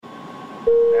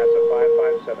NASA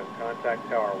 557, contact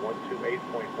tower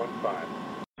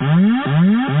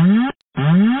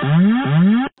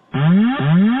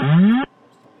 128.15.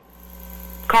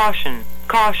 Caution,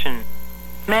 caution.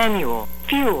 Manual,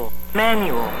 fuel,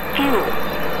 manual, fuel.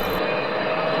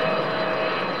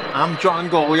 I'm John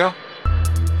Golia.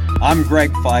 I'm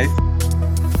Greg Fife.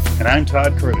 And I'm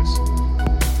Todd Curtis.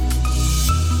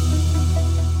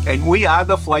 And we are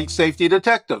the Flight Safety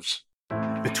Detectives.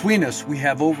 Between us, we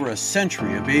have over a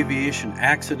century of aviation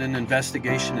accident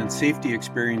investigation and safety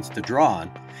experience to draw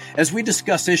on as we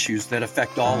discuss issues that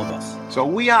affect all of us. So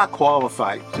we are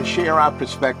qualified to share our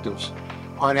perspectives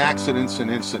on accidents and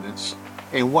incidents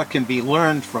and what can be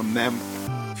learned from them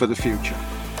for the future.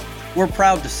 We're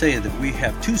proud to say that we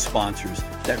have two sponsors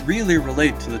that really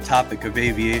relate to the topic of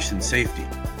aviation safety: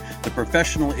 the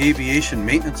Professional Aviation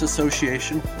Maintenance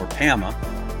Association, or PAMA,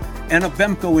 and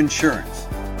Avemco Insurance.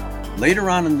 Later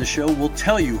on in the show, we'll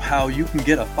tell you how you can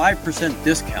get a 5%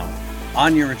 discount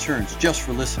on your insurance just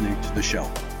for listening to the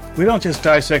show. We don't just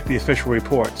dissect the official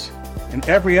reports. In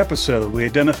every episode, we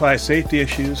identify safety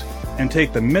issues and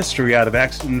take the mystery out of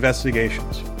accident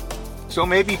investigations. So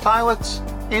maybe pilots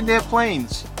and their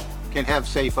planes can have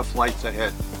safer flights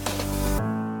ahead.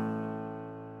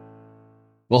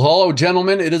 Well, hello,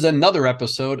 gentlemen. It is another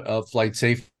episode of Flight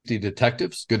Safety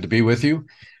Detectives. Good to be with you.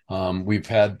 We've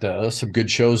had some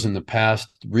good shows in the past,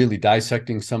 really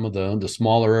dissecting some of the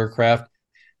smaller aircraft.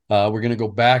 We're going to go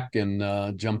back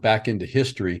and jump back into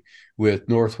history with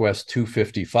Northwest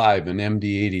 255, an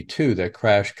MD-82 that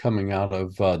crashed coming out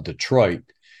of Detroit.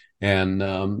 And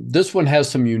this one has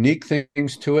some unique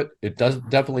things to it. It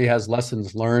definitely has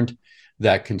lessons learned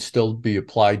that can still be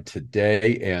applied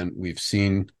today. And we've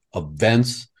seen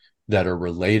events that are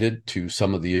related to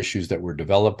some of the issues that were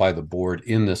developed by the board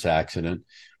in this accident.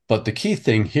 But the key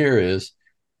thing here is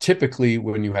typically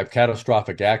when you have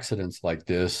catastrophic accidents like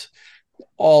this,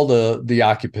 all the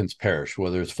occupants perish,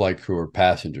 whether it's flight crew or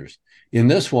passengers. In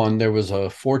this one, there was a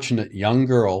fortunate young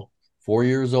girl, 4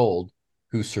 years old,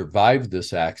 who survived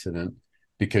this accident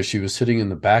because she was sitting in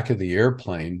the back of the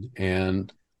airplane,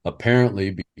 and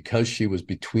apparently because she was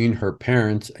between her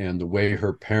parents and the way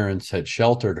her parents had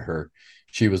sheltered her,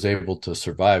 she was able to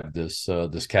survive this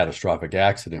catastrophic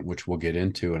accident, which we'll get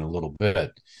into in a little bit.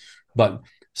 But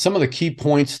some of the key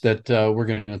points that we're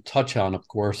going to touch on, of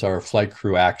course, are flight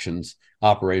crew actions,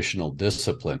 operational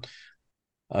discipline.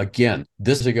 Again,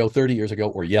 this is 30 years ago,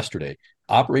 or yesterday.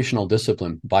 Operational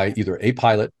discipline by either a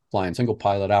pilot flying single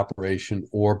pilot operation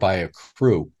or by a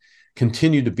crew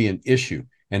continue to be an issue.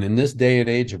 And in this day and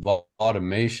age of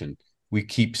automation, we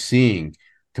keep seeing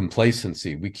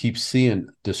complacency. We keep seeing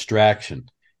distraction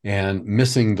and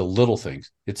missing the little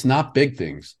things. It's not big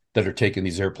things that are taking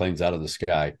these airplanes out of the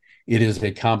sky. It is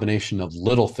a combination of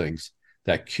little things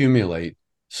that accumulate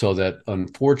so that,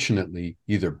 unfortunately,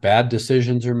 either bad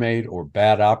decisions are made or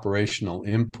bad operational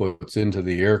inputs into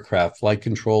the aircraft flight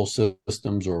control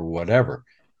systems or whatever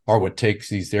are what takes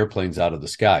these airplanes out of the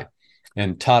sky.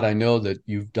 And Todd, I know that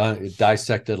you've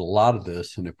dissected a lot of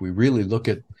this. And if we really look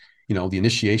at, the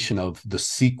initiation of the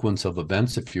sequence of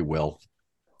events, if you will,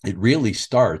 it really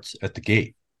starts at the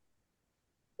gate.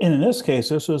 And in this case,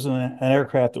 this was an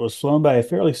aircraft that was flown by a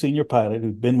fairly senior pilot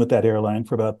who'd been with that airline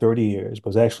for about 30 years,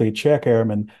 was actually a check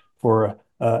airman for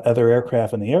other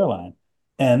aircraft in the airline.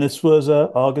 And this was an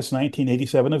August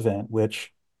 1987 event,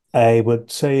 which I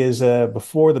would say is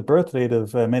before the birth date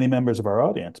of many members of our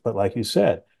audience. But like you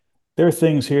said, there are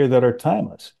things here that are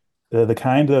timeless. The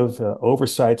kind of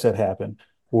oversights that happen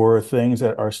were things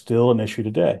that are still an issue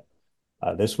today.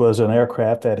 This was an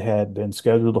aircraft that had been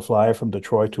scheduled to fly from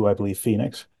Detroit to, I believe,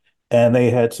 Phoenix, and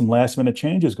they had some last-minute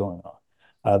changes going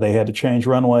on. They had to change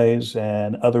runways,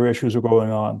 and other issues were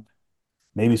going on,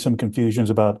 maybe some confusions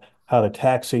about how to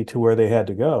taxi to where they had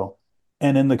to go.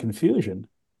 And in the confusion,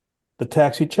 the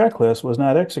taxi checklist was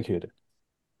not executed.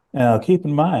 Now, keep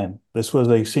in mind, this was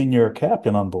a senior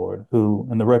captain on board who,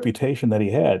 in the reputation that he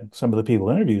had, some of the people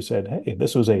interviewed said, hey,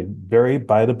 this was a very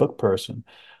by-the-book person,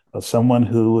 someone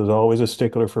who was always a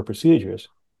stickler for procedures.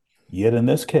 Yet in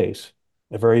this case,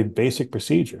 a very basic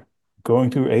procedure,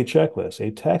 going through a checklist,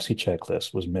 a taxi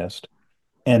checklist, was missed.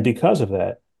 And because of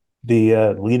that,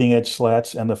 the leading edge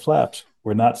slats and the flaps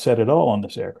were not set at all on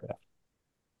this aircraft.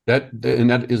 That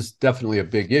is definitely a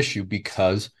big issue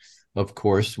because, of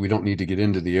course, we don't need to get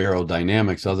into the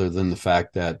aerodynamics other than the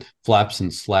fact that flaps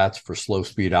and slats for slow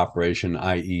speed operation,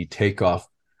 i.e. takeoff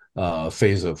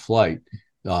phase of flight,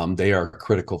 they are a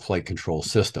critical flight control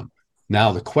system.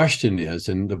 Now, the question is,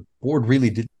 and the board really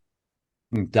didn't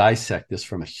dissect this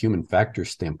from a human factor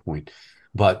standpoint,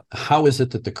 But how is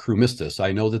it that the crew missed this?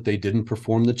 I know that they didn't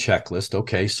perform the checklist.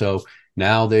 Okay, so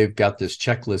now they've got this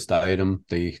checklist item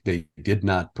they did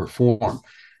not perform.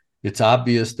 It's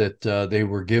obvious that they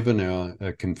were given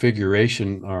a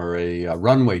configuration or a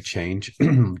runway change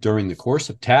during the course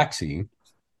of taxiing.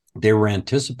 They were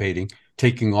anticipating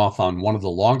taking off on one of the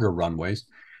longer runways.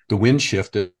 The wind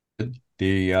shifted.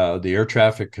 The air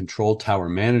traffic control tower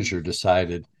manager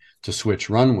decided to switch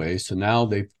runways. So now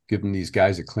they've given these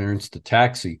guys a clearance to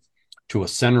taxi to a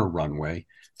center runway,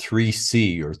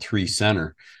 3C or 3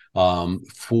 center,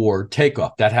 for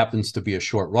takeoff. That happens to be a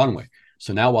short runway.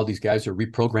 So now while these guys are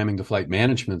reprogramming the flight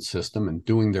management system and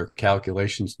doing their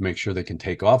calculations to make sure they can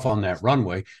take off on that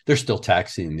runway, they're still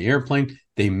taxiing the airplane.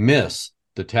 They miss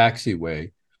the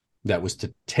taxiway that was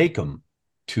to take them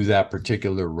to that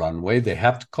particular runway. They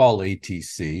have to call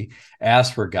ATC,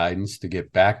 ask for guidance to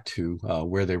get back to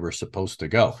where they were supposed to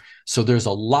go. So there's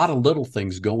a lot of little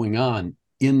things going on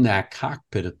in that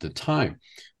cockpit at the time.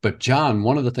 But John,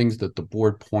 one of the things that the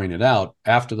board pointed out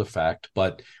after the fact,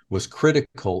 but was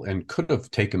critical and could have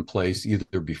taken place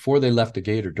either before they left the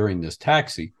gate or during this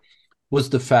taxi, was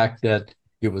the fact that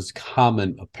it was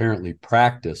common, apparently,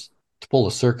 practice to pull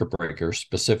a circuit breaker,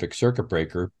 specific circuit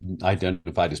breaker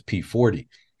identified as P40,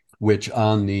 which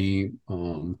on the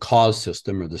CAWS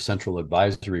system or the Central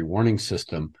Advisory Warning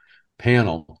System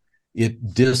panel,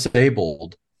 it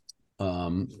disabled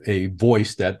a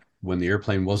voice that, when the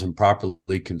airplane wasn't properly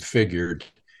configured,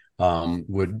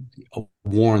 would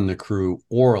warn the crew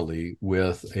orally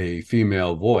with a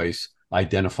female voice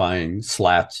identifying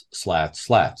slats, slats,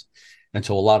 slats. And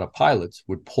so a lot of pilots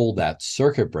would pull that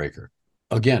circuit breaker.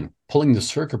 Again, pulling the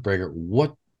circuit breaker,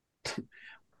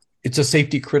 it's a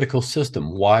safety critical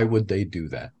system. Why would they do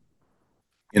that?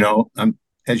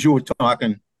 As you were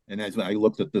talking, and as I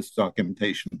looked at this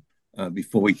documentation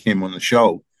before we came on the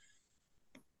show,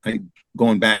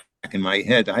 going back in my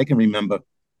head, I can remember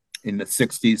in the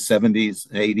 60s, 70s,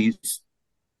 80s,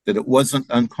 that it wasn't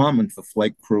uncommon for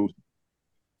flight crew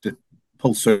to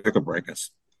pull circuit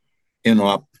breakers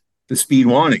the speed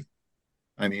warning.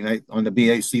 I mean, on the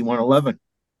BAC 111,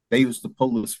 they used to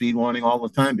pull the speed warning all the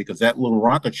time because that little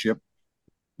rocket ship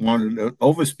wanted to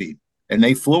overspeed, and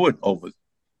they flew it over.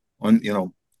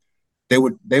 They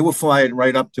would fly it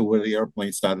right up to where the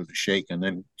airplane started to shake and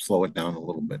then slow it down a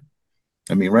little bit.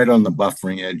 I mean, right on the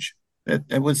buffering edge. That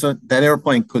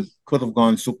airplane could have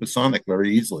gone supersonic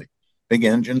very easily. Big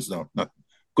engines, not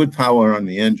good power on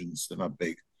the engines. They're not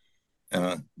big,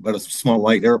 but a small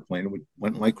light airplane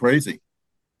went like crazy,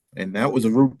 and that was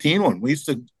a routine one. We used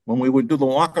to, when we would do the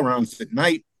walkarounds at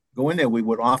night, go in there. We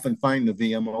would often find the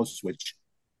VMO switch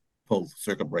pulled,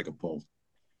 circuit breaker pulled.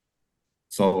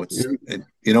 So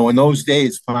in those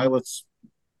days, pilots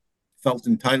felt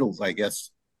entitled, I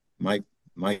guess. It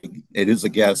is a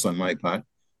guess on my part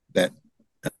that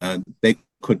they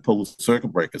could pull circuit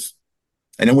breakers.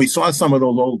 And then we saw some of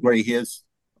those old gray hairs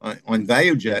on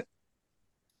ValueJet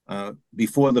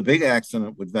before the big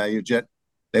accident with ValueJet.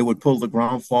 They would pull the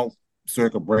ground fault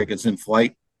circuit breakers in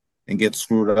flight and get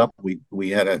screwed up. We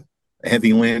had a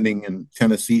heavy landing in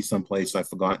Tennessee someplace, I've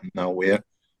forgotten now where.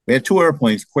 We had 2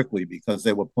 airplanes quickly because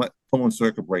they were pulling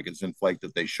circuit breakers in flight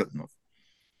that they shouldn't have.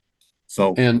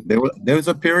 So there was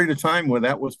a period of time where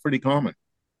that was pretty common.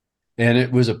 And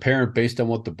it was apparent based on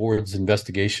what the board's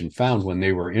investigation found when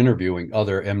they were interviewing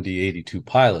other MD-82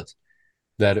 pilots,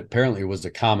 that apparently it was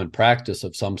a common practice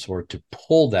of some sort to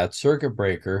pull that circuit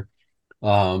breaker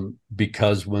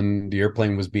because when the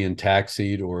airplane was being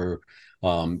taxied or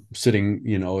sitting,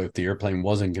 if the airplane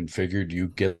wasn't configured, you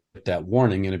get that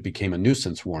warning and it became a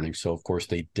nuisance warning. So, of course,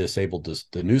 they disabled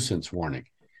the nuisance warning.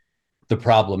 The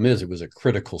problem is it was a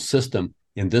critical system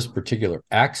in this particular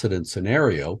accident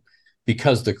scenario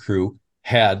because the crew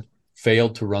had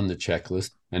failed to run the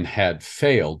checklist and had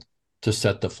failed to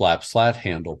set the flap slat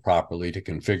handle properly to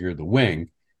configure the wing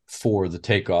for the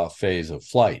takeoff phase of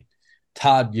flight.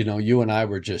 Todd, you and I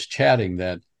were just chatting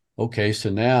that, okay, so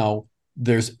now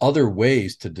there's other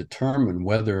ways to determine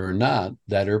whether or not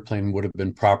that airplane would have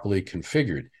been properly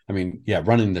configured. I mean, yeah,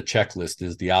 running the checklist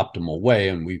is the optimal way.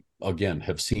 And we, again,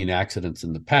 have seen accidents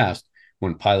in the past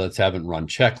when pilots haven't run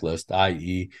checklist,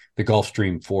 i.e. the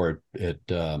Gulfstream 4 at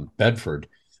Bedford,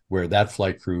 where that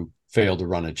flight crew failed to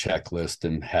run a checklist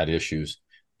and had issues.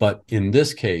 But in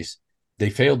this case, they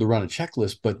failed to run a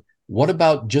checklist. But what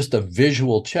about just a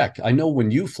visual check? I know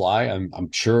when you fly,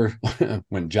 I'm sure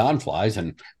when John flies,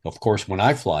 and of course when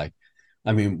I fly,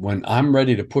 I mean, when I'm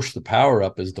ready to push the power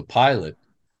up as the pilot,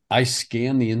 I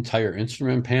scan the entire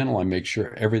instrument panel. I make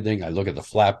sure everything, I look at the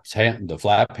flap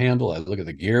handle, I look at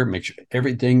the gear, make sure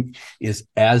everything is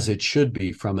as it should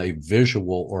be from a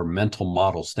visual or mental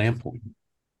model standpoint.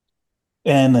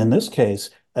 And in this case,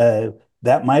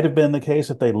 that might have been the case.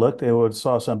 If they looked, they would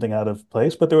saw something out of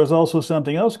place. But there was also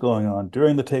something else going on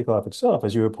during the takeoff itself,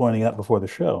 as you were pointing out before the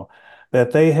show,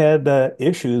 that they had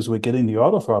issues with getting the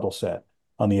autothrottle set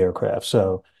on the aircraft.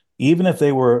 So even if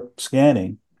they were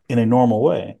scanning in a normal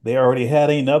way, they already had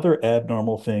another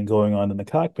abnormal thing going on in the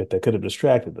cockpit that could have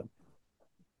distracted them.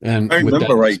 And I with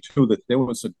remember that, right too that there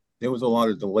was a lot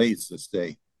of delays this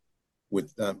day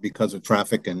with because of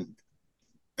traffic, and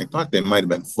I thought there might have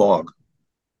been fog.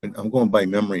 And I'm going by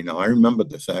memory now. I remember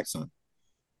this accident,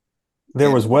 There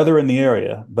was and weather in the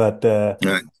area, but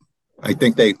I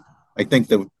think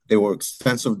that there were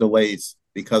extensive delays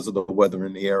because of the weather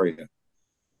in the area,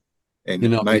 and you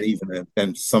it know, might even have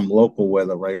been some local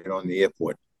weather right on the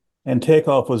airport. and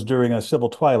takeoff was during a civil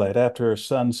twilight after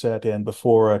sunset and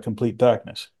before complete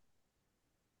darkness.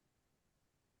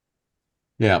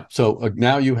 yeah. So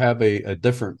now you have a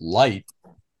different light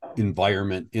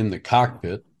environment in the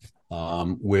cockpit,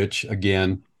 which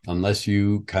again, unless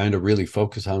you kind of really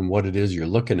focus on what it is you're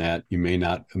looking at, you may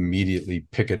not immediately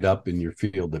pick it up in your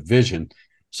field of vision.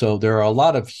 So there are a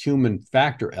lot of human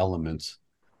factor elements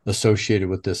associated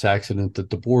with this accident that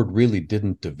the board really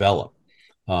didn't develop.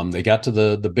 They got to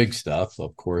the big stuff,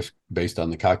 of course, based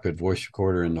on the cockpit voice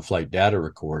recorder and the flight data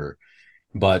recorder.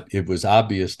 But it was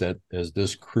obvious that as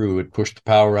this crew had pushed the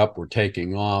power up, were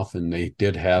taking off, and they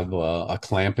did have a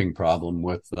clamping problem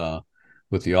with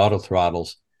the auto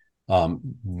throttles.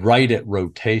 Right at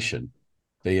rotation,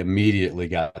 they immediately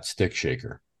got stick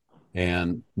shaker,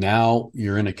 and now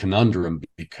you're in a conundrum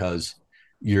because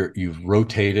you've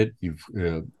rotated, you've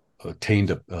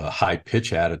attained a high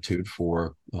pitch attitude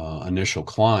for initial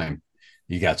climb.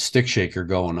 You got stick shaker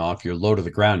going off, you're low to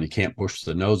the ground, you can't push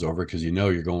the nose over because you know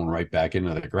you're going right back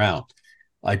into the ground.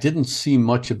 I didn't see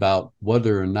much about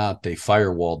whether or not they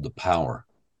firewalled the power.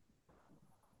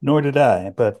 Nor did I,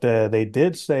 but they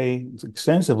did say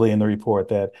extensively in the report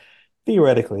that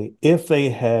theoretically, if they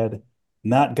had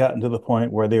not gotten to the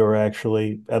point where they were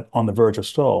actually on the verge of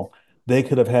stall, they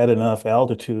could have had enough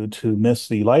altitude to miss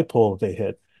the light pole that they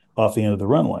hit off the end of the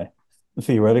runway.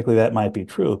 Theoretically, that might be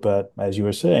true, but as you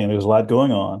were saying, there's a lot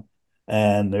going on,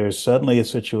 and there's suddenly a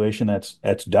situation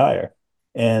that's dire.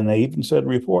 And they even said in the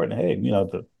report, hey,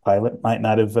 the pilot might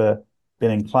not have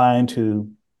been inclined to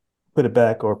put it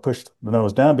back or push the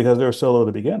nose down because they were so low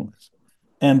to begin with.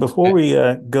 And before we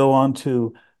go on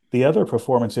to the other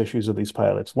performance issues of these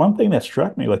pilots, one thing that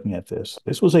struck me looking at this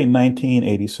was a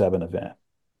 1987 event.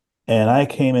 And I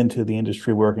came into the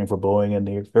industry working for Boeing in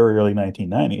the very early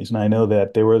 1990s. And I know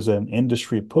that there was an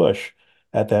industry push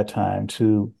at that time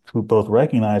to both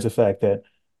recognize the fact that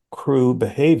crew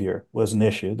behavior was an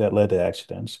issue that led to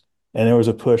accidents. And there was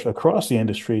a push across the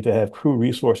industry to have crew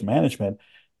resource management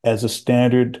as a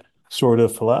standard sort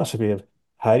of philosophy of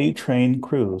how do you train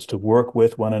crews to work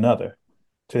with one another,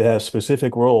 to have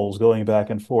specific roles going back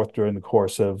and forth during the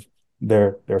course of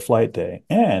their flight day,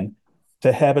 and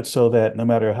to have it so that no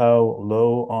matter how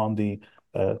low on the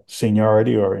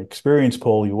seniority or experience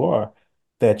pole you are,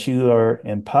 that you are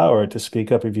empowered to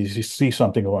speak up if you see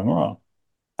something going wrong.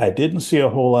 I didn't see a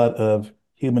whole lot of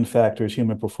human factors,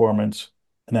 human performance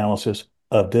analysis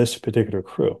of this particular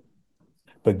crew.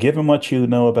 But given what you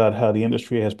know about how the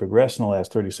industry has progressed in the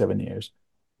last 37 years,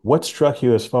 what struck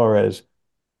you as far as,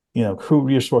 crew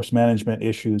resource management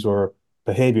issues or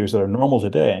behaviors that are normal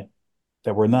today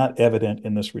that were not evident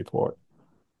in this report?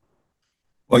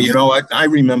 Well, I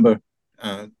remember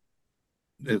the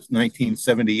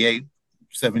 1978,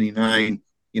 79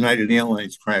 United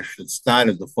Airlines crash that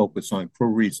started the focus on crew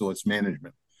resource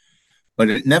management. But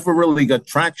it never really got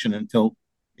traction until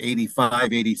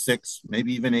 85, 86,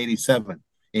 maybe even 87.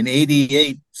 In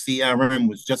 88, CRM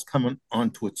was just coming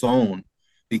onto its own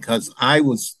because I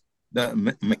was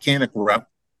the mechanic rep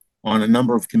on a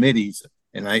number of committees,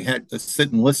 and I had to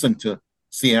sit and listen to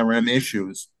CRM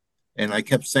issues. And I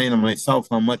kept saying to myself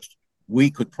how much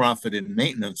we could profit in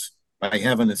maintenance by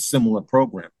having a similar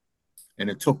program. And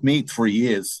it took me 3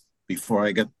 years before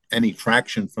I got any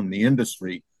traction from the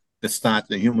industry to start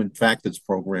the human factors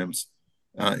programs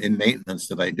in maintenance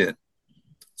that I did.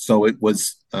 So it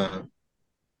was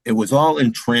all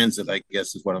in transit, I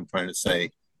guess, is what I'm trying to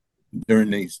say,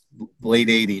 during these late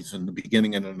 80s and the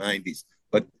beginning of the 90s.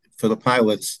 But for the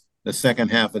pilots, the second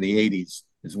half of the 80s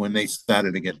is when they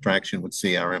started to get traction with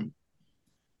CRM.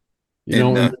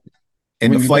 And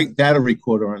the flight data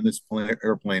recorder on this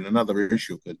airplane, another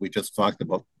issue, because we just talked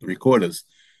about the recorders,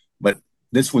 but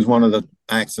this was one of the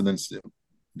accidents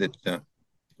that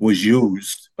was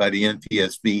used by the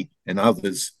NTSB and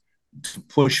others to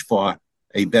push for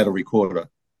a better recorder.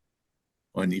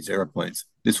 on these airplanes.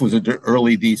 This was an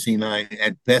early DC-9.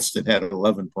 At best, it had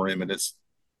 11 parameters.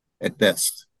 At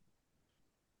best.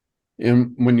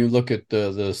 And when you look at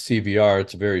the CVR,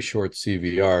 it's a very short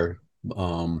CVR.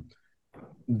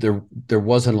 There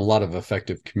wasn't a lot of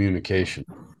effective communication,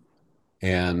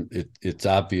 and it's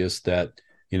obvious that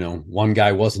one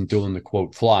guy wasn't doing the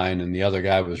quote flying, and the other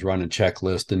guy was running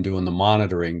checklist and doing the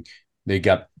monitoring.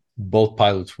 Both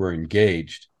pilots were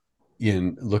engaged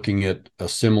in looking at a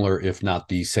similar, if not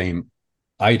the same,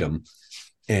 item,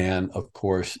 and of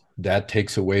course that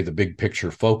takes away the big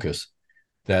picture focus.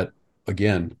 That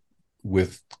again,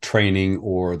 with training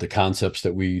or the concepts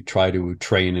that we try to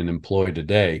train and employ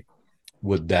today,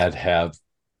 would that have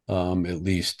at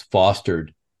least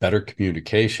fostered better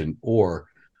communication or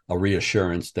a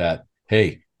reassurance that,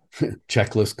 hey,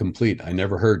 checklist complete? I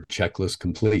never heard checklist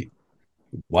complete.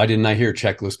 Why didn't I hear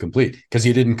checklist complete? Because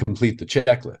you didn't complete the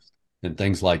checklist and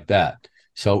things like that.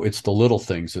 So it's the little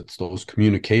things, it's those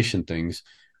communication things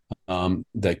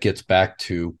that gets back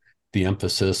to the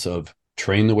emphasis of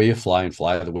train the way you fly and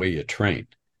fly the way you train.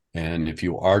 And if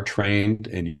you are trained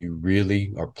and you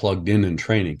really are plugged in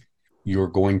training, you're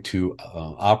going to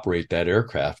operate that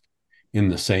aircraft in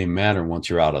the same manner once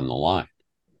you're out on the line.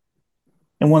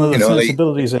 And one of the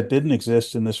sensibilities that didn't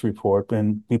exist in this report,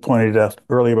 and we pointed it out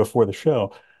earlier before the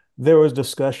show, there was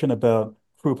discussion about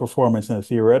crew performance in a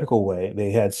theoretical way.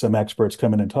 They had some experts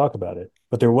come in and talk about it,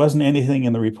 but there wasn't anything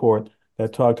in the report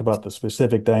that talked about the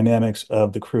specific dynamics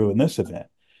of the crew in this event.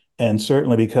 And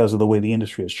certainly because of the way the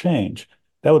industry has changed,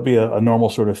 that would be a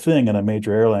normal sort of thing in a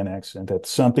major airline accident. That's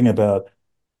something about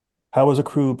how was a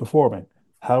crew performing?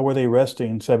 How were they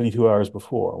resting 72 hours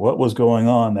before? What was going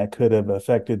on that could have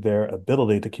affected their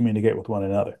ability to communicate with one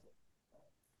another?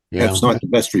 Yeah, it's not the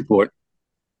best report.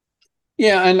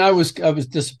 Yeah, and I was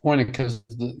disappointed because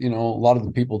a lot of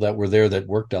the people that were there that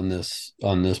worked on this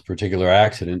particular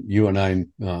accident, you and I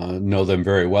know them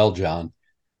very well, John.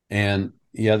 And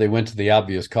yeah, they went to the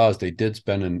obvious cause. They did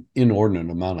spend an inordinate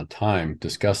amount of time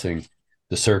discussing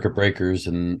the circuit breakers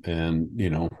and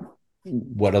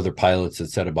what other pilots had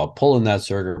said about pulling that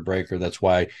circuit breaker. That's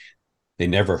why they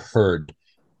never heard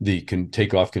the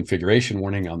takeoff configuration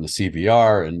warning on the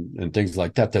CVR and things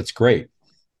like that. That's great,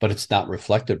 but it's not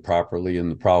reflected properly in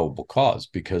the probable cause,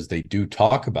 because they do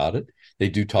talk about it. They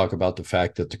do talk about the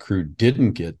fact that the crew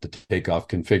didn't get the takeoff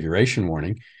configuration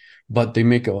warning, but they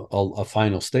make a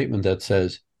final statement that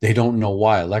says they don't know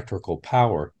why electrical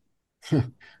power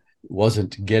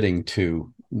wasn't getting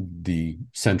to the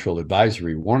central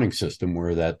advisory warning system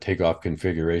where that takeoff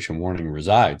configuration warning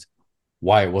resides,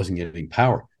 why it wasn't getting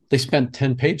power. They spent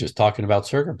 10 pages talking about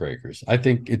circuit breakers. I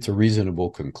think it's a reasonable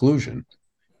conclusion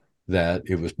that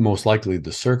it was most likely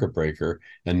the circuit breaker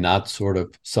and not sort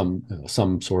of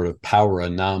some sort of power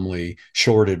anomaly,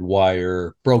 shorted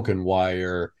wire, broken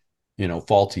wire,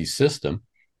 faulty system.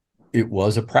 It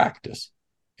was a practice.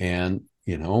 And,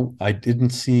 I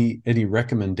didn't see any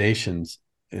recommendations,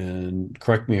 and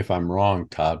correct me if I'm wrong,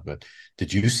 Todd, but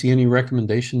did you see any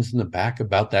recommendations in the back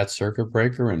about that circuit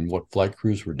breaker and what flight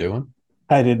crews were doing?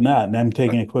 I did not. And I'm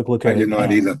taking a quick look at it. I did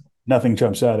not either. Nothing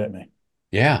jumps out at me.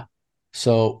 Yeah.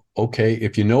 So, okay,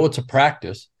 if it's a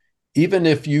practice, even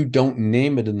if you don't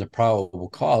name it in the probable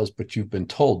cause, but you've been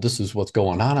told this is what's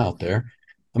going on out there.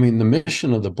 I mean, the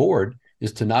mission of the board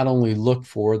is to not only look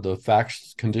for the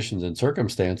facts, conditions, and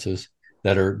circumstances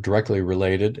that are directly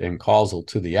related and causal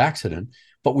to the accident,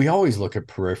 but we always look at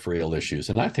peripheral issues.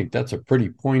 And I think that's a pretty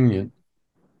poignant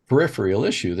peripheral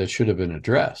issue that should have been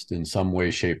addressed in some way,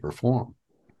 shape, or form.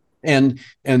 And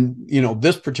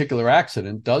this particular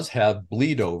accident does have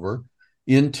bleed over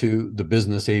into the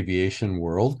business aviation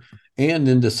world and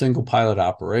into single pilot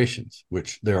operations,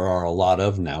 which there are a lot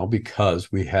of now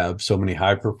because we have so many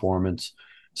high performance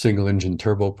single engine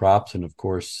turboprops and of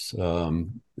course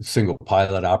single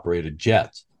pilot operated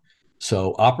jets.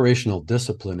 So operational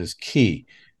discipline is key,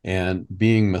 and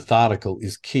being methodical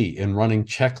is key, and running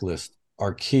checklists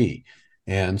are key.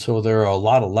 And so there are a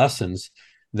lot of lessons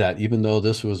that, even though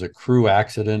this was a crew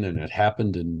accident and it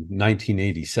happened in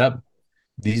 1987,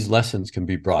 these lessons can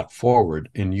be brought forward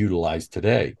and utilized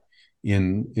today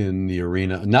in the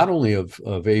arena, not only of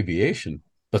aviation,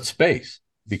 but space.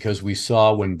 Because we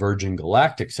saw when Virgin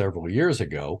Galactic several years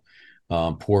ago,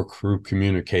 poor crew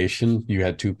communication. You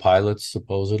had two pilots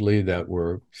supposedly that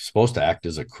were supposed to act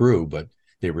as a crew, but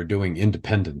they were doing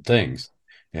independent things,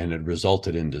 and it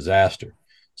resulted in disaster.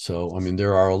 So, I mean,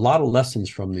 there are a lot of lessons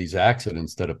from these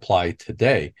accidents that apply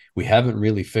today. We haven't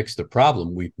really fixed the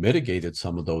problem. We've mitigated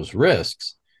some of those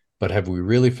risks, but have we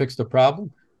really fixed the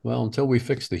problem? Well, until we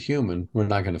fix the human, we're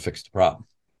not going to fix the problem.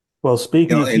 Well, You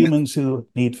speaking know, of and humans who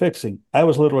need fixing, I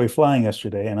was literally flying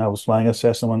yesterday and I was flying a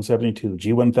Cessna 172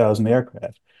 G1000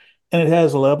 aircraft. And it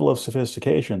has a level of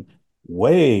sophistication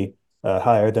way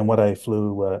higher than what I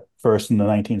flew first in the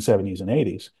 1970s and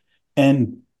 80s.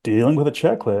 And dealing with a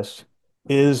checklist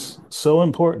is so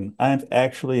important. I've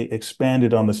actually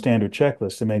expanded on the standard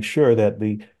checklist to make sure that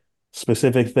the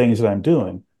specific things that I'm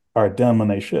doing are done when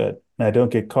they should. And I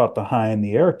don't get caught behind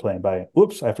the airplane by,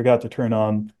 whoops, I forgot to turn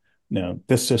on,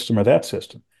 this system or that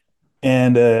system.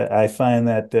 And I find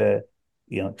that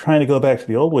trying to go back to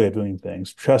the old way of doing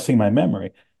things, trusting my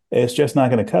memory, it's just not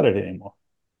going to cut it anymore.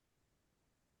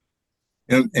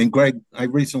 and Greg, I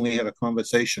recently had a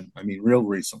conversation. I mean, real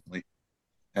recently,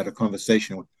 had a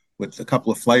conversation with a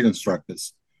couple of flight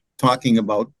instructors talking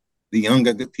about the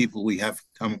younger people we have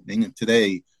coming in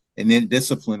today and their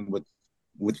discipline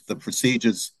with the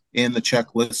procedures and the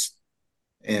checklist,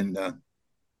 and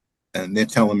they're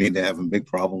telling me they're having big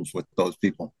problems with those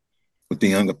people, with the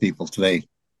younger people today.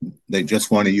 They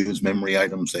just want to use memory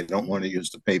items. They don't want to use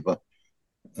the paper.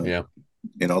 Yeah.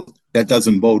 That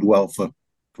doesn't bode well for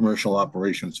commercial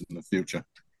operations in the future.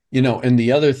 And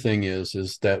the other thing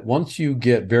is that once you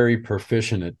get very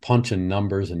proficient at punching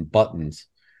numbers and buttons,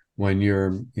 when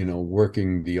you're,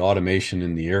 working the automation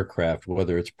in the aircraft,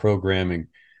 whether it's programming,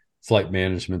 flight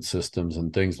management systems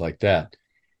and things like that.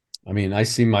 I mean, I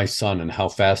see my son and how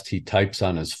fast he types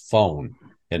on his phone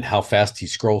and how fast he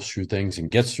scrolls through things and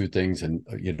gets through things and,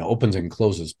 opens and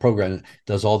closes program,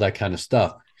 does all that kind of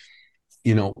stuff.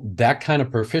 That kind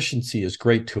of proficiency is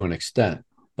great to an extent,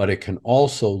 but it can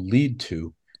also lead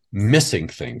to missing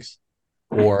things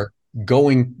or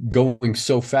going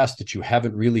so fast that you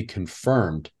haven't really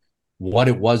confirmed what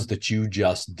it was that you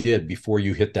just did before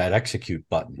you hit that execute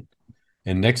button.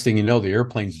 And next thing you know, the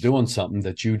airplane's doing something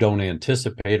that you don't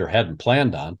anticipate or hadn't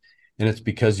planned on. And it's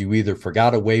because you either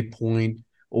forgot a waypoint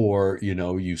or,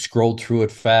 you scrolled through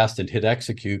it fast and hit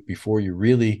execute before you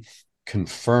really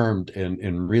confirmed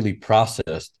and really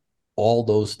processed all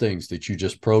those things that you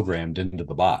just programmed into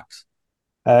the box.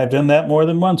 I've done that more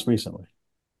than once recently.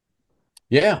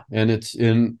 Yeah. And it's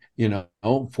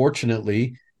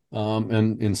fortunately,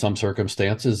 and in some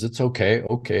circumstances, it's okay.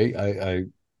 Okay.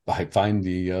 I find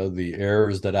the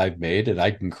errors that I've made and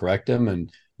I can correct them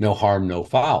and no harm, no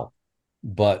foul.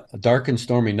 But a dark and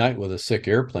stormy night with a sick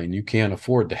airplane, you can't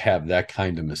afford to have that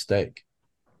kind of mistake.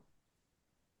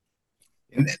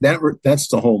 And that's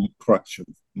the whole crux of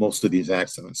most of these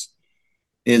accidents,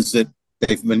 is that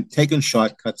they've been taking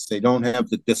shortcuts. They don't have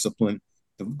the discipline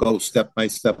to go step by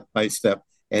step by step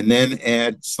and then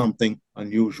add something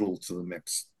unusual to the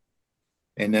mix.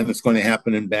 And then it's going to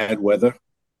happen in bad weather.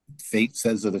 Fate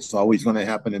says that it's always going to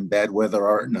happen in bad weather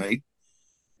or at night.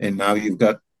 And now you've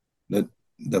got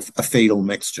a fatal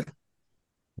mixture.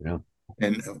 Yeah.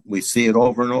 And we see it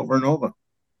over and over and over.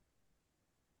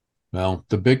 Well,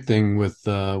 the big thing with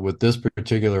this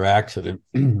particular accident,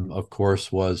 of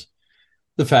course, was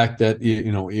the fact that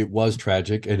it was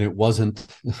tragic, and it wasn't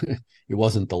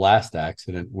the last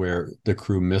accident where the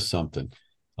crew missed something.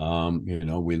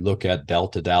 We look at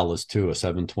Delta Dallas 2, a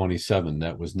 727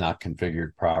 that was not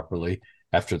configured properly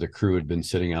after the crew had been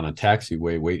sitting on a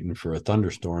taxiway waiting for a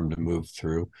thunderstorm to move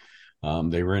through.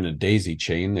 They were in a daisy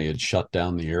chain. They had shut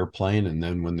down the airplane, and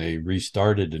then when they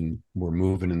restarted and were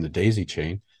moving in the daisy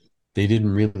chain, they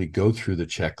didn't really go through the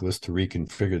checklist to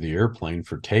reconfigure the airplane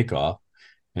for takeoff.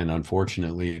 And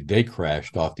unfortunately, they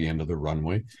crashed off the end of the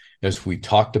runway. As we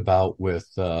talked about with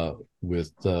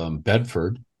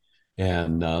Bedford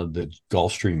and the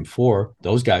Gulfstream 4,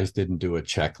 those guys didn't do a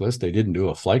checklist. They didn't do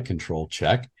a flight control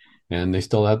check, and they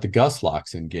still had the gust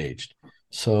locks engaged.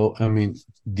 So, I mean,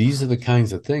 these are the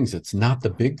kinds of things. It's not the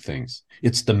big things.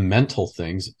 It's the mental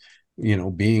things,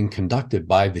 being conducted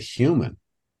by the human.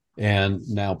 And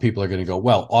now people are going to go,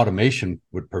 well, automation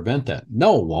would prevent that.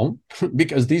 No, it won't,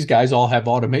 because these guys all have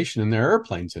automation in their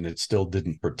airplanes and it still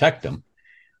didn't protect them.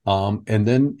 And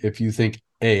then if you think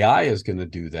AI is going to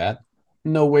do that,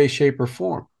 no way, shape, or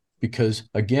form. Because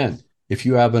again, if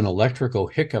you have an electrical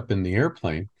hiccup in the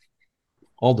airplane,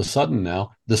 all of a sudden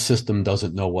now the system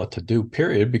doesn't know what to do,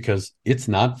 period, because it's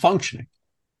not functioning.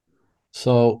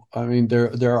 So, I mean,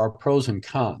 there are pros and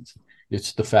cons.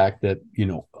 It's the fact that,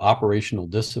 operational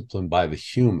discipline by the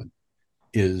human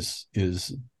is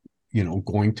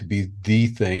going to be the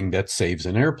thing that saves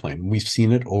an airplane. We've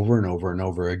seen it over and over and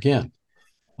over again.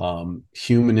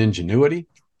 Human ingenuity.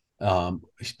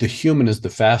 The human is the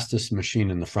fastest machine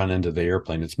in the front end of the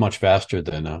airplane. It's much faster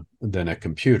than a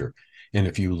computer. And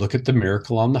if you look at the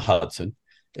Miracle on the Hudson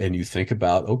and you think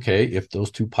about, okay, if those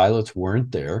two pilots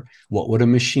weren't there, what would a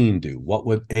machine do? What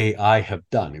would AI have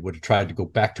done? It would have tried to go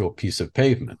back to a piece of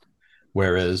pavement.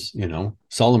 Whereas,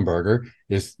 Sullenberger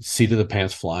is seat of the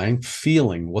pants flying,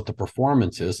 feeling what the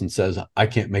performance is and says, I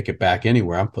can't make it back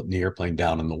anywhere. I'm putting the airplane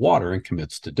down in the water, and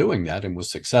commits to doing that and was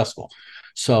successful.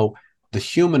 So the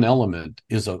human element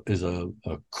is a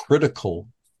critical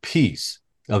piece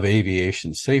of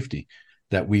aviation safety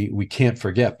that we can't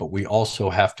forget, but we also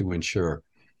have to ensure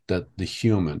that the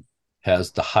human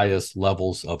has the highest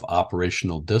levels of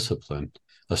operational discipline,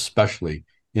 especially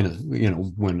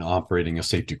when operating a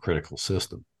safety critical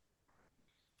system.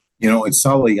 And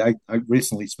Sully, I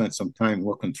recently spent some time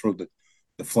looking through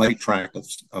the flight track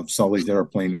of Sully's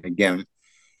airplane again,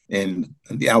 and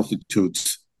the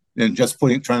altitudes, and just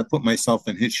trying to put myself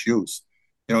in his shoes.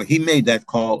 He made that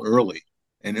call early,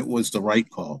 and it was the right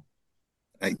call.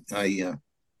 I'm trying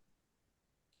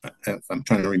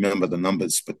to remember the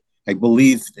numbers, but I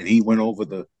believe that he went over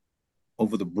the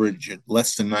bridge at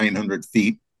less than 900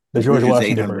 feet. The George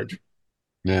Washington Bridge.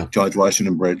 Yeah. George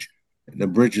Washington Bridge. The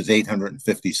bridge is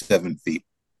 857 feet.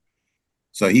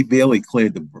 So he barely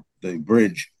cleared the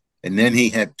bridge, and then he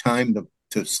had time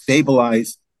to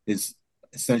stabilize his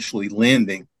essentially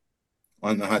landing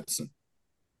on the Hudson.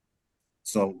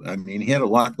 So, he had a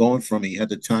lot going for him. He had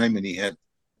the time, and he had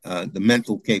the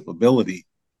mental capability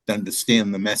to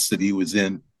understand the mess that he was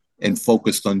in and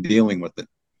focused on dealing with it.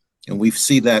 And we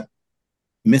see that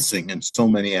missing in so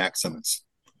many accidents.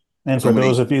 And for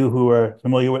those of you who are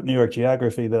familiar with New York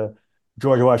geography, the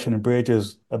George Washington Bridge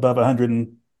is above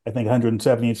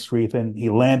 170th Street, and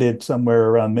he landed somewhere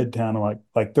around Midtown,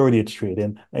 like 30th Street.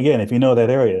 And again, if you know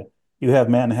that area, you have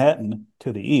Manhattan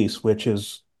to the east, which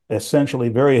is essentially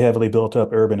very heavily built up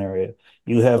urban area.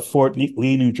 You have Fort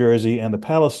Lee, New Jersey, and the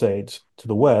Palisades to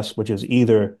the west, which is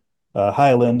either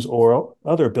Highlands or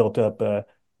other built up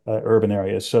urban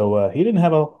areas. So he didn't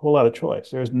have a whole lot of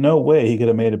choice. There's no way he could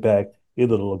have made it back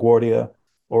either to LaGuardia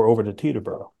or over to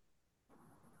Teterboro.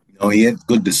 He had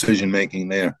good decision making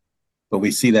there, but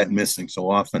we see that missing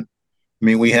so often.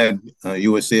 We had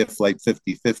US Air Flight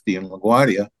 5050 in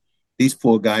LaGuardia. These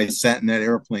poor guys sat in that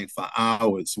airplane for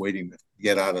hours waiting to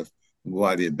get out of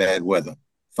LaGuardia, bad weather,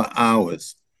 for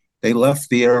hours. They left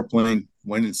the airplane,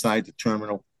 went inside the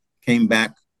terminal, came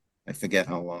back. I forget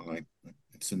how long,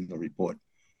 it's in the report,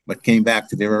 but came back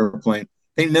to their airplane.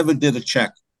 They never did a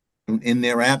check. In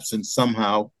their absence,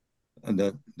 somehow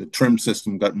the trim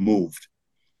system got moved.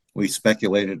 We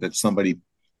speculated that somebody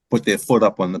put their foot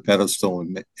up on the pedestal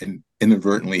and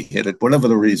inadvertently hit it. Whatever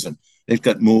the reason, it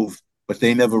got moved, but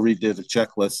they never redid a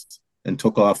checklist and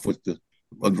took off with the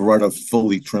rudder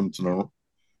fully trimmed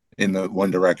in the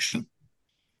one direction.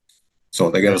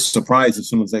 So they got a surprise as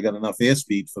soon as they got enough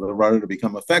airspeed for the rudder to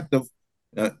become effective.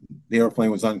 The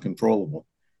airplane was uncontrollable.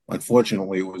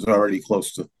 Unfortunately, it was already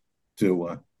close to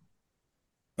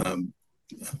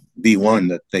B1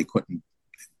 that they couldn't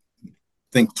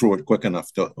think through it quick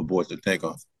enough to abort the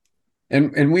takeoff.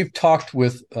 And we've talked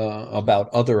about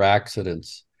other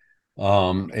accidents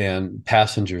and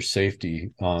passenger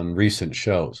safety on recent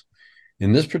shows.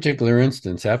 In this particular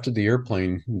instance, after the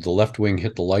airplane, the left wing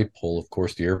hit the light pole, of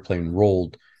course, the airplane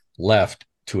rolled left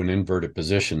to an inverted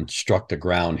position, struck the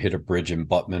ground, hit a bridge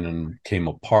embattment, and came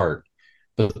apart.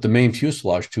 But the main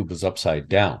fuselage tube was upside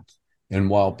down. And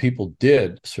while people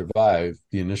did survive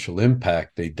the initial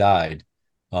impact, they died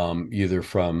either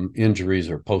from injuries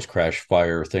or post-crash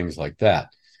fire, things like that.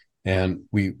 And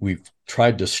we've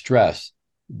tried to stress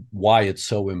why it's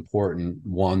so important,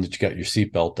 one, that you got your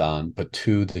seatbelt on, but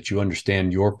two, that you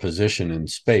understand your position in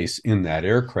space in that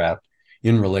aircraft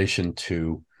in relation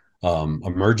to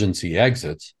emergency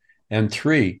exits. And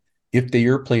three, if the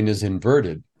airplane is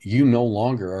inverted, you no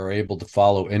longer are able to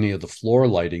follow any of the floor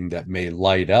lighting that may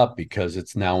light up because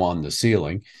it's now on the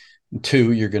ceiling.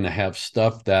 Two, you're going to have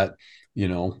stuff that,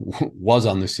 was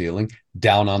on the ceiling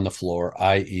down on the floor,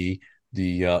 i.e.,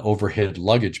 the overhead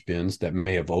luggage bins that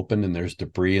may have opened and there's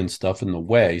debris and stuff in the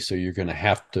way. So you're going to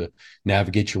have to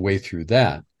navigate your way through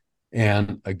that.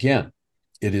 And again,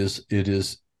 it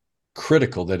is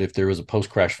critical that if there is a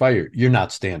post-crash fire, you're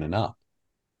not standing up.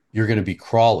 You're going to be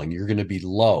crawling. You're going to be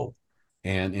low.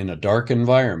 And in a dark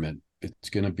environment, it's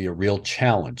going to be a real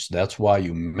challenge. That's why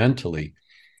you mentally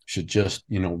should just,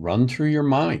 run through your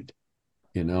mind.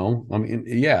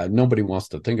 Nobody wants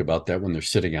to think about that when they're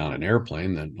sitting on an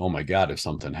airplane, that, oh my God, if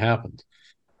something happens.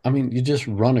 You just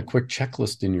run a quick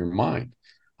checklist in your mind.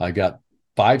 I got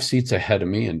 5 seats ahead of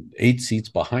me and 8 seats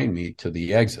behind me to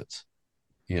the exits,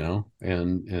 and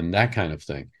that kind of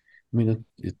thing.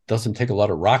 It doesn't take a lot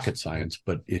of rocket science,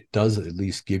 but it does at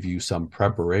least give you some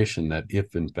preparation that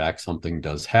if in fact something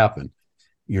does happen,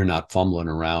 you're not fumbling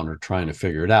around or trying to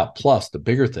figure it out. Plus, the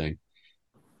bigger thing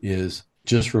is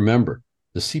just remember,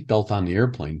 the seatbelt on the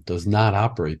airplane does not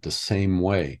operate the same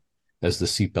way as the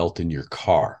seatbelt in your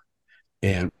car.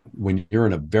 And when you're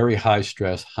in a very high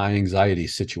stress, high anxiety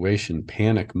situation,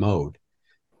 panic mode,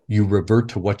 you revert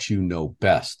to what you know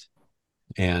best.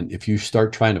 And if you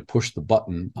start trying to push the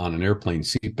button on an airplane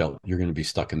seatbelt, you're going to be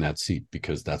stuck in that seat,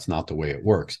 because that's not the way it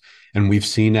works. And we've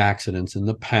seen accidents in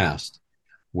the past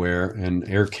where, and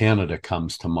Air Canada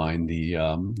comes to mind,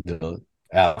 the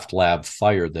aft lab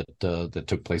fire that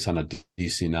took place on a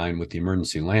DC-9 with the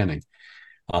emergency landing.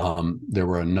 There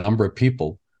were a number of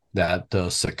people that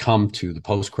succumbed to the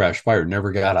post-crash fire,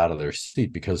 never got out of their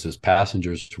seat, because as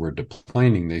passengers were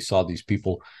deplaning, they saw these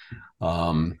people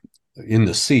in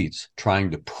the seats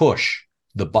trying to push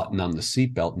the button on the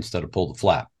seatbelt instead of pull the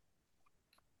flap.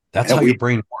 That's how your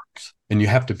brain works, and you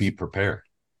have to be prepared.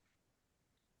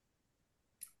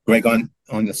 Greg, on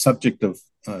the subject of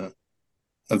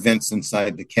events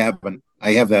inside the cabin,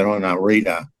 I have that on our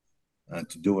radar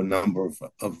to do a number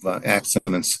of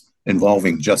accidents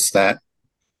involving just that.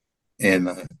 And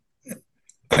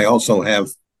I also have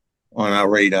on our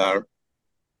radar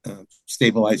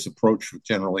stabilized approach for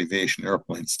general aviation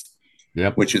airplanes,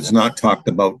 which is not talked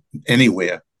about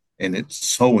anywhere, and it's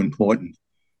so important.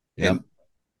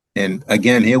 And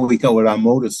again, here we go with our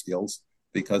motor skills,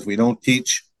 because we don't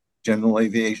teach general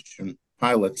aviation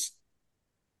pilots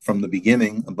from the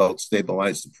beginning about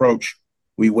stabilized approach.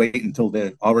 We wait until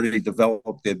they've already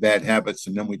developed their bad habits,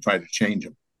 and then we try to change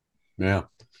them. Yeah.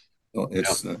 So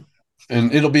it's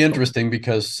and it'll be interesting,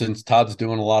 because since Todd's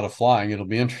doing a lot of flying, it'll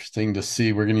be interesting to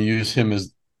see. We're going to use him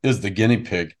as the guinea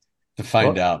pig to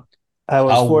find out I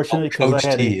was how fortunate well because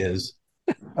coached he is.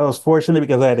 I was fortunate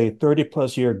because I had a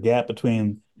 30+ year gap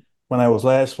between when I was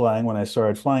last flying, when I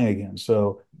started flying again.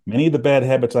 So many of the bad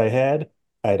habits I had,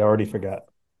 I'd already forgot.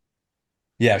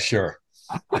 Yeah, sure.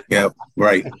 Yeah,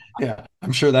 right. Yeah,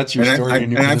 I'm sure that's your story.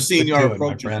 And I've seen your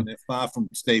approaches, and they're far from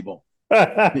stable.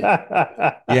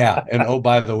 Yeah, and oh,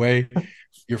 by the way,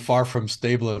 you're far from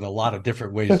stable in a lot of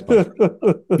different ways.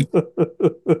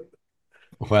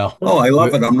 Well, I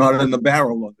love it. I'm not in the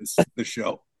barrel on this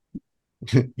show.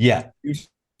 Yeah, you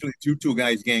two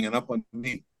guys ganging up on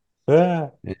me. Yeah,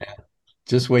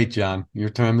 just wait, John. Your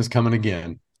time is coming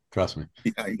again. Trust me.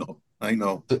 Yeah, I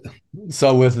know.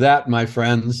 So with that, my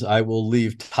friends, I will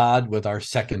leave Todd with our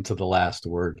second to the last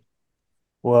word.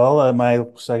 Well, my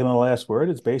second to the last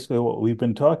word is basically what we've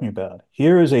been talking about.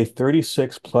 Here is a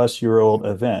 36+-year-old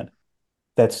event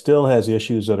that still has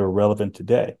issues that are relevant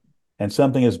today. And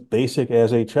something as basic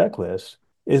as a checklist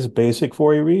is basic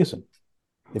for a reason.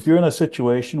 If you're in a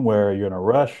situation where you're in a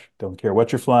rush, don't care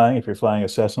what you're flying, if you're flying a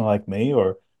Cessna like me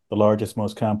or the largest,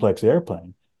 most complex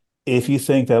airplane, if you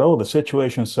think that, the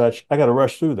situation is such, I got to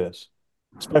rush through this,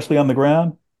 especially on the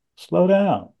ground, slow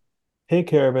down, take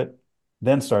care of it,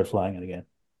 then start flying it again.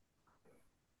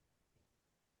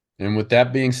 And with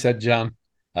that being said, John,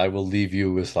 I will leave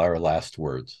you with our last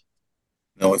words.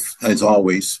 No, as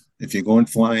always, if you're going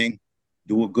flying,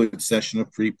 do a good session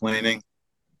of pre-planning.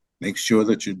 Make sure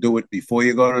that you do it before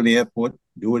you go to the airport.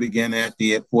 Do it again at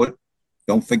the airport.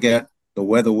 Don't forget the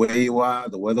weather where you are,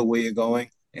 the weather where you're going,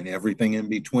 and everything in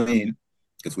between,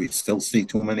 because we still see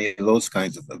too many of those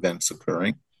kinds of events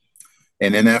occurring.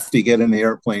 And then after you get in the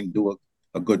airplane, do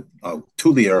a good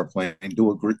to the airplane,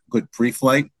 do a good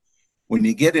pre-flight. When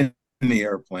you get in the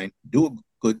airplane, do a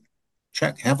good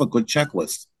check, have a good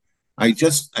checklist.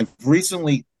 I've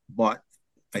recently bought,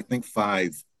 I think,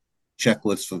 5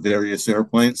 checklists for various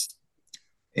airplanes.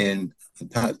 And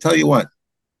I'll tell you what,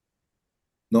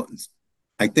 no,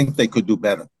 I think they could do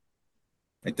better.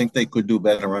 I think they could do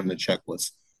better on the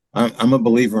checklist. I'm a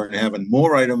believer in having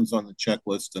more items on the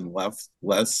checklist and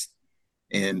less.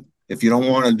 And if you don't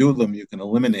want to do them, you can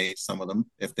eliminate some of them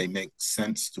if they make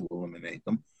sense to eliminate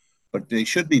them. But they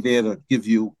should be there to give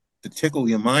you, to tickle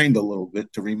your mind a little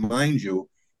bit, to remind you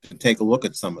to take a look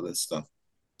at some of this stuff.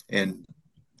 And,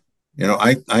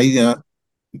 I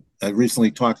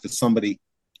recently talked to somebody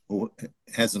who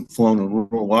hasn't flown in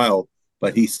a while,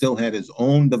 but he still had his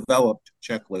own developed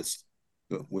checklist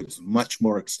that was much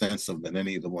more extensive than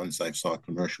any of the ones I saw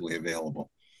commercially available.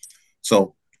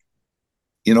 So,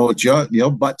 it's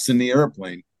your butt's in the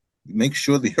airplane. Make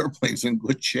sure the airplane's in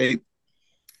good shape.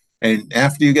 And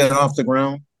after you get off the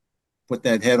ground, put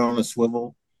that head on a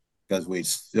swivel, because we're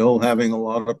still having a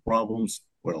lot of problems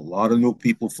with a lot of new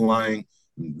people flying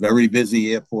in very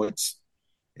busy airports.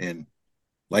 And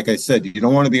like I said, you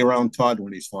don't want to be around Todd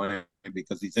when he's flying,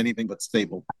 because he's anything but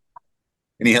stable.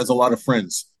 And he has a lot of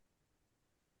friends.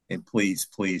 And please,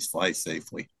 please fly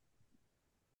safely.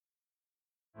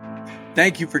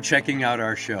 Thank you for checking out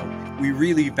our show. We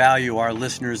really value our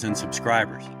listeners and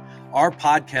subscribers. our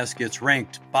podcast gets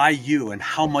ranked by you and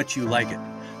how much you like it.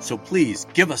 So please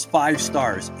give us 5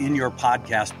 stars in your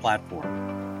podcast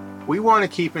platform. We want to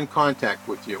keep in contact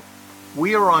with you.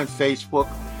 We are on Facebook,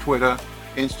 Twitter,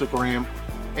 Instagram,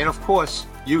 and of course,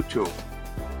 YouTube.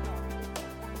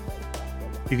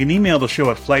 You can email the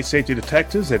show at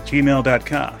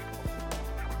flightsafetydetectives@gmail.com.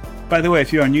 By the way,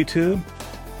 if you're on YouTube,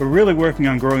 we're really working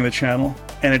on growing the channel,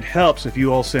 and it helps if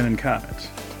you all send in comments.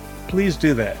 Please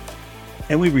do that,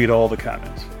 and we read all the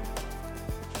comments.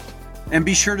 And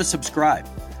be sure to subscribe.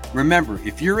 Remember,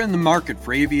 if you're in the market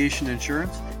for aviation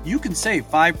insurance, you can save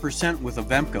 5% with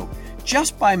Avemco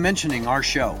just by mentioning our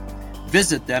show.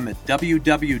 Visit them at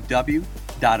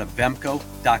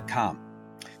www.avemco.com.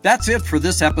 That's it for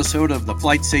this episode of the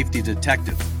Flight Safety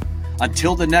Detective.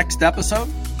 Until the next episode,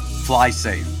 fly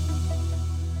safe.